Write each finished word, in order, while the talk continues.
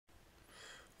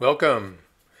Welcome!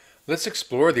 Let's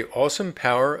explore the awesome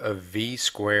power of v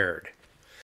squared.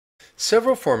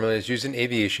 Several formulas used in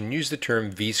aviation use the term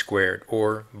v squared,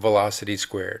 or velocity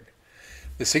squared.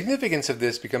 The significance of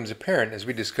this becomes apparent as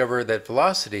we discover that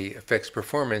velocity affects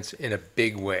performance in a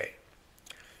big way.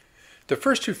 The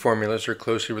first two formulas are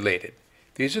closely related.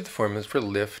 These are the formulas for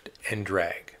lift and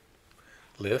drag.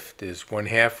 Lift is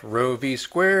 1/2 rho v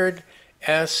squared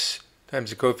s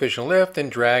times the coefficient of lift,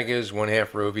 and drag is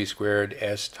 1/2 rho v squared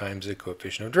s times the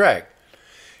coefficient of drag.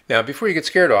 Now, before you get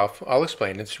scared off, I'll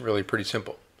explain. It's really pretty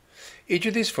simple. Each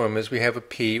of these formulas we have a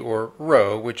p, or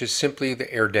rho, which is simply the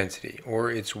air density,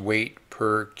 or its weight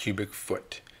per cubic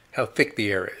foot, how thick the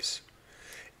air is.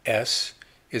 S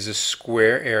is a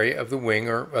square area of the wing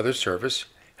or other surface,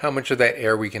 how much of that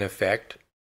air we can affect.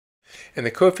 And the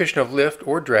coefficient of lift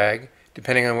or drag,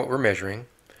 depending on what we're measuring.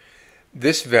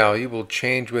 This value will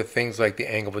change with things like the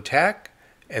angle of attack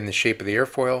and the shape of the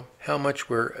airfoil, how much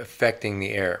we're affecting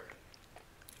the air.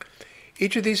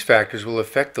 Each of these factors will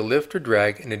affect the lift or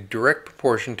drag in a direct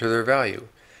proportion to their value.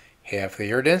 Half the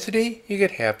air density, you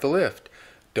get half the lift.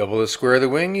 Double the square of the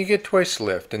wing, you get twice the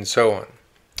lift, and so on.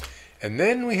 And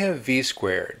then we have v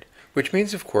squared, which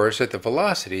means, of course, that the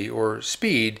velocity, or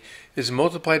speed, is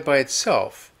multiplied by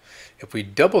itself. If we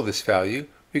double this value,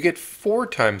 we get 4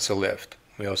 times the lift.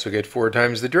 We also get 4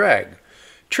 times the drag.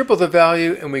 Triple the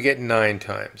value and we get 9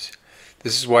 times.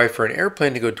 This is why for an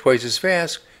airplane to go twice as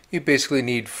fast, you basically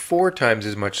need 4 times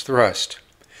as much thrust.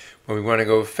 When we want to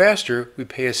go faster, we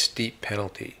pay a steep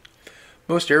penalty.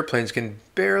 Most airplanes can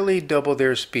barely double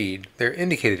their speed, their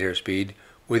indicated airspeed,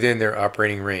 within their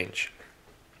operating range.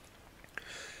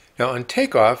 Now on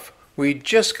takeoff, we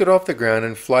just get off the ground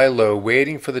and fly low,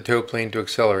 waiting for the tow plane to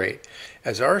accelerate.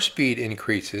 As our speed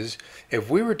increases, if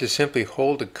we were to simply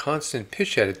hold a constant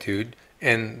pitch attitude,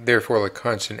 and therefore a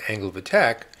constant angle of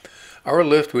attack, our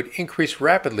lift would increase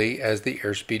rapidly as the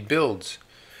airspeed builds.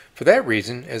 For that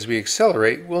reason, as we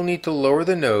accelerate, we'll need to lower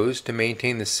the nose to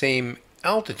maintain the same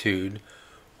altitude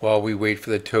while we wait for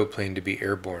the tow plane to be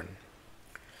airborne.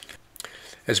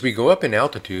 As we go up in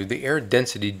altitude, the air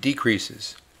density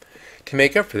decreases. To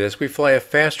make up for this, we fly a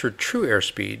faster true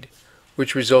airspeed,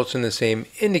 which results in the same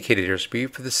indicated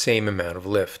airspeed for the same amount of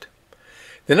lift.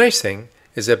 The nice thing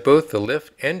is that both the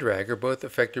lift and drag are both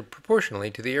affected proportionally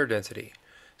to the air density,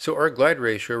 so our glide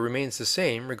ratio remains the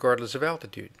same regardless of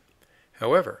altitude.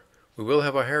 However, we will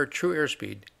have a higher true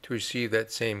airspeed to receive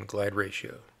that same glide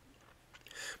ratio.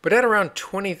 But at around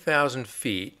 20,000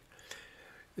 feet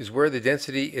is where the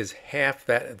density is half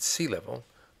that at sea level.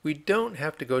 We don't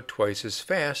have to go twice as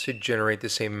fast to generate the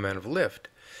same amount of lift,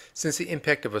 since the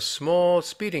impact of a small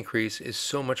speed increase is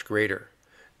so much greater.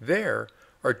 There,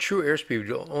 our true airspeed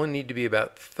will only need to be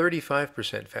about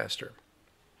 35% faster.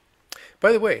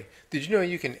 By the way, did you know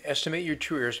you can estimate your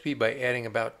true airspeed by adding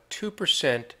about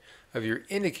 2% of your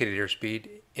indicated airspeed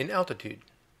in altitude?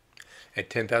 At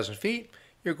 10,000 feet,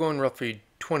 you're going roughly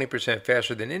 20%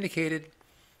 faster than indicated,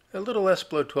 a little less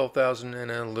below 12,000 and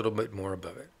a little bit more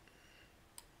above it.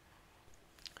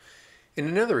 In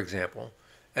another example,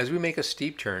 as we make a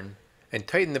steep turn and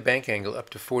tighten the bank angle up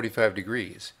to 45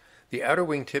 degrees, the outer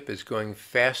wingtip is going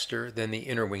faster than the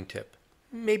inner wingtip,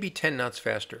 maybe 10 knots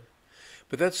faster.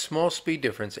 But that small speed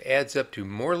difference adds up to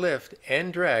more lift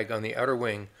and drag on the outer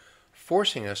wing,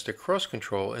 forcing us to cross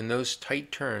control in those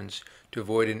tight turns to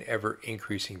avoid an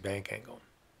ever-increasing bank angle.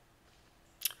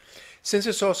 Since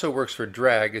this also works for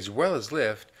drag as well as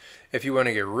lift, if you want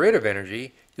to get rid of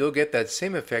energy, you'll get that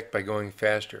same effect by going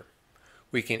faster.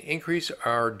 We can increase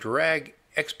our drag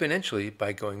exponentially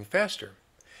by going faster.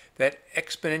 That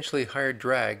exponentially higher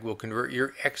drag will convert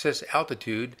your excess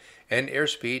altitude and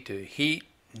airspeed to heat,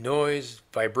 noise,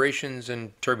 vibrations,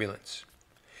 and turbulence.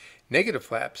 Negative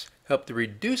flaps help to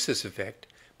reduce this effect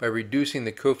by reducing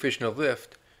the coefficient of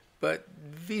lift, but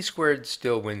v squared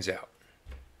still wins out.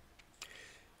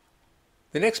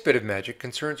 The next bit of magic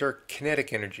concerns our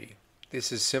kinetic energy.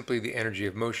 This is simply the energy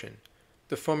of motion.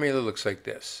 The formula looks like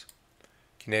this.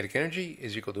 Kinetic energy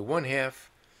is equal to 1/2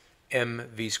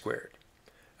 mv squared.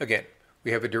 Again,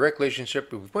 we have a direct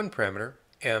relationship with one parameter,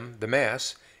 m, the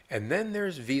mass, and then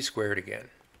there's v squared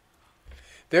again.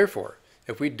 Therefore,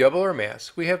 if we double our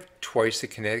mass, we have twice the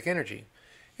kinetic energy.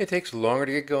 It takes longer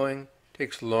to get going,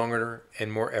 takes longer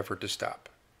and more effort to stop.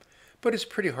 But it's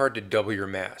pretty hard to double your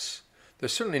mass.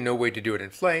 There's certainly no way to do it in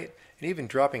flight, and even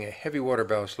dropping a heavy water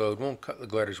ballast load won't cut the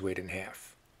glider's weight in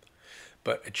half.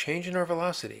 But a change in our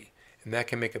velocity, and that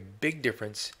can make a big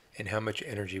difference in how much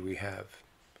energy we have.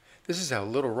 This is how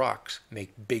little rocks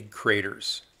make big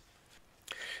craters.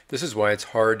 This is why it's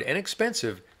hard and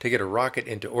expensive to get a rocket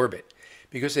into orbit,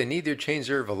 because they need to change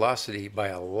their velocity by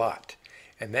a lot,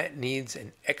 and that needs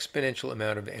an exponential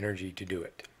amount of energy to do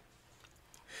it.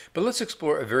 But let's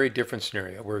explore a very different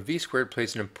scenario where v²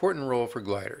 plays an important role for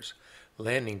gliders,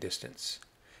 landing distance.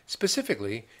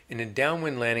 Specifically, in a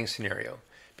downwind landing scenario,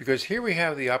 because here we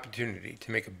have the opportunity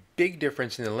to make a big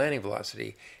difference in the landing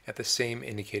velocity at the same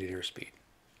indicated airspeed.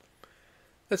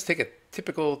 Let's take a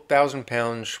typical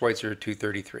 1,000-pound Schweitzer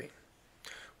 233.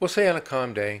 We'll say on a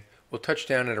calm day, we'll touch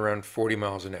down at around 40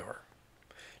 miles an hour.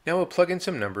 Now we'll plug in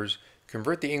some numbers,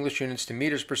 convert the English units to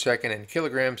meters per second and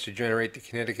kilograms to generate the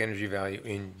kinetic energy value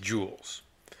in joules.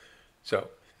 So,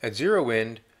 at zero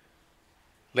wind,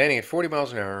 landing at 40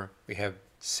 miles an hour, we have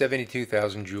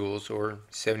 72,000 joules, or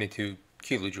 72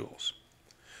 kilojoules.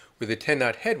 With a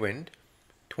 10-knot headwind,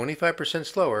 25%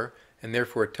 slower, and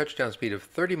therefore a touchdown speed of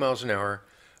 30 miles an hour,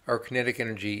 our kinetic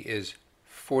energy is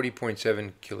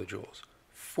 40.7 kilojoules,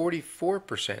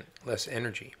 44% less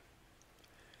energy.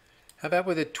 How about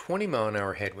with a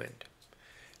 20-mile-an-hour headwind?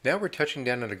 Now we're touching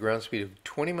down at a ground speed of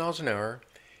 20 miles an hour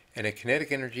and a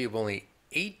kinetic energy of only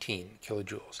 18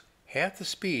 kilojoules, half the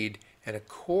speed and a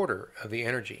quarter of the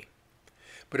energy.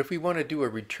 But if we want to do a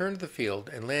return to the field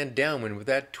and land downwind with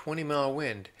that 20-mile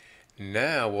wind,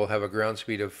 now we'll have a ground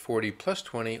speed of 40 plus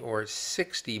 20, or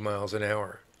 60 miles an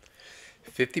hour.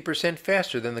 50%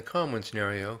 faster than the calm wind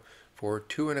scenario for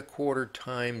 2¼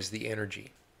 times the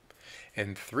energy.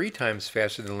 And 3 times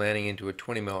faster than landing into a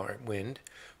 20-mile wind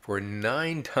for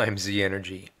 9 times the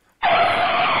energy.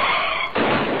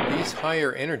 These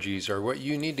higher energies are what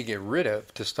you need to get rid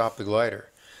of to stop the glider.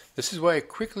 This is why it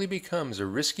quickly becomes a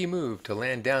risky move to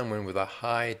land downwind with a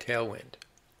high tailwind.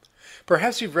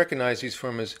 Perhaps you've recognized these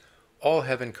formulas all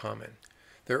have in common.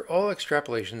 They're all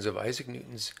extrapolations of Isaac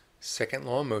Newton's second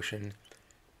law of motion,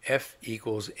 F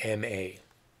equals ma,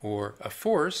 or a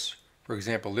force, for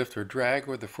example lift or drag,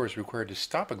 or the force required to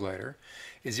stop a glider,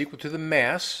 is equal to the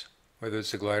mass, whether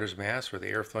it's the glider's mass or the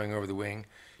air flowing over the wing,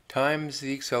 times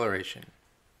the acceleration.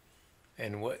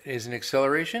 And what is an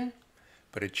acceleration?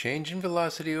 But a change in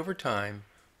velocity over time,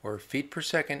 or feet per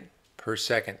second,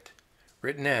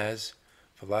 written as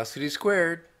velocity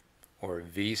squared, or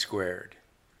v².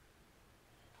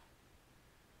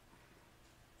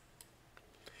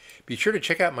 Be sure to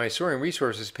check out my soaring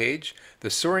resources page,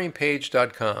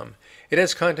 thesoaringpage.com. It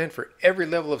has content for every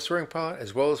level of soaring pilot,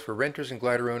 as well as for renters and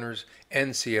glider owners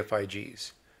and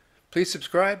CFIGs. Please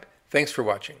subscribe. Thanks for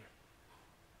watching.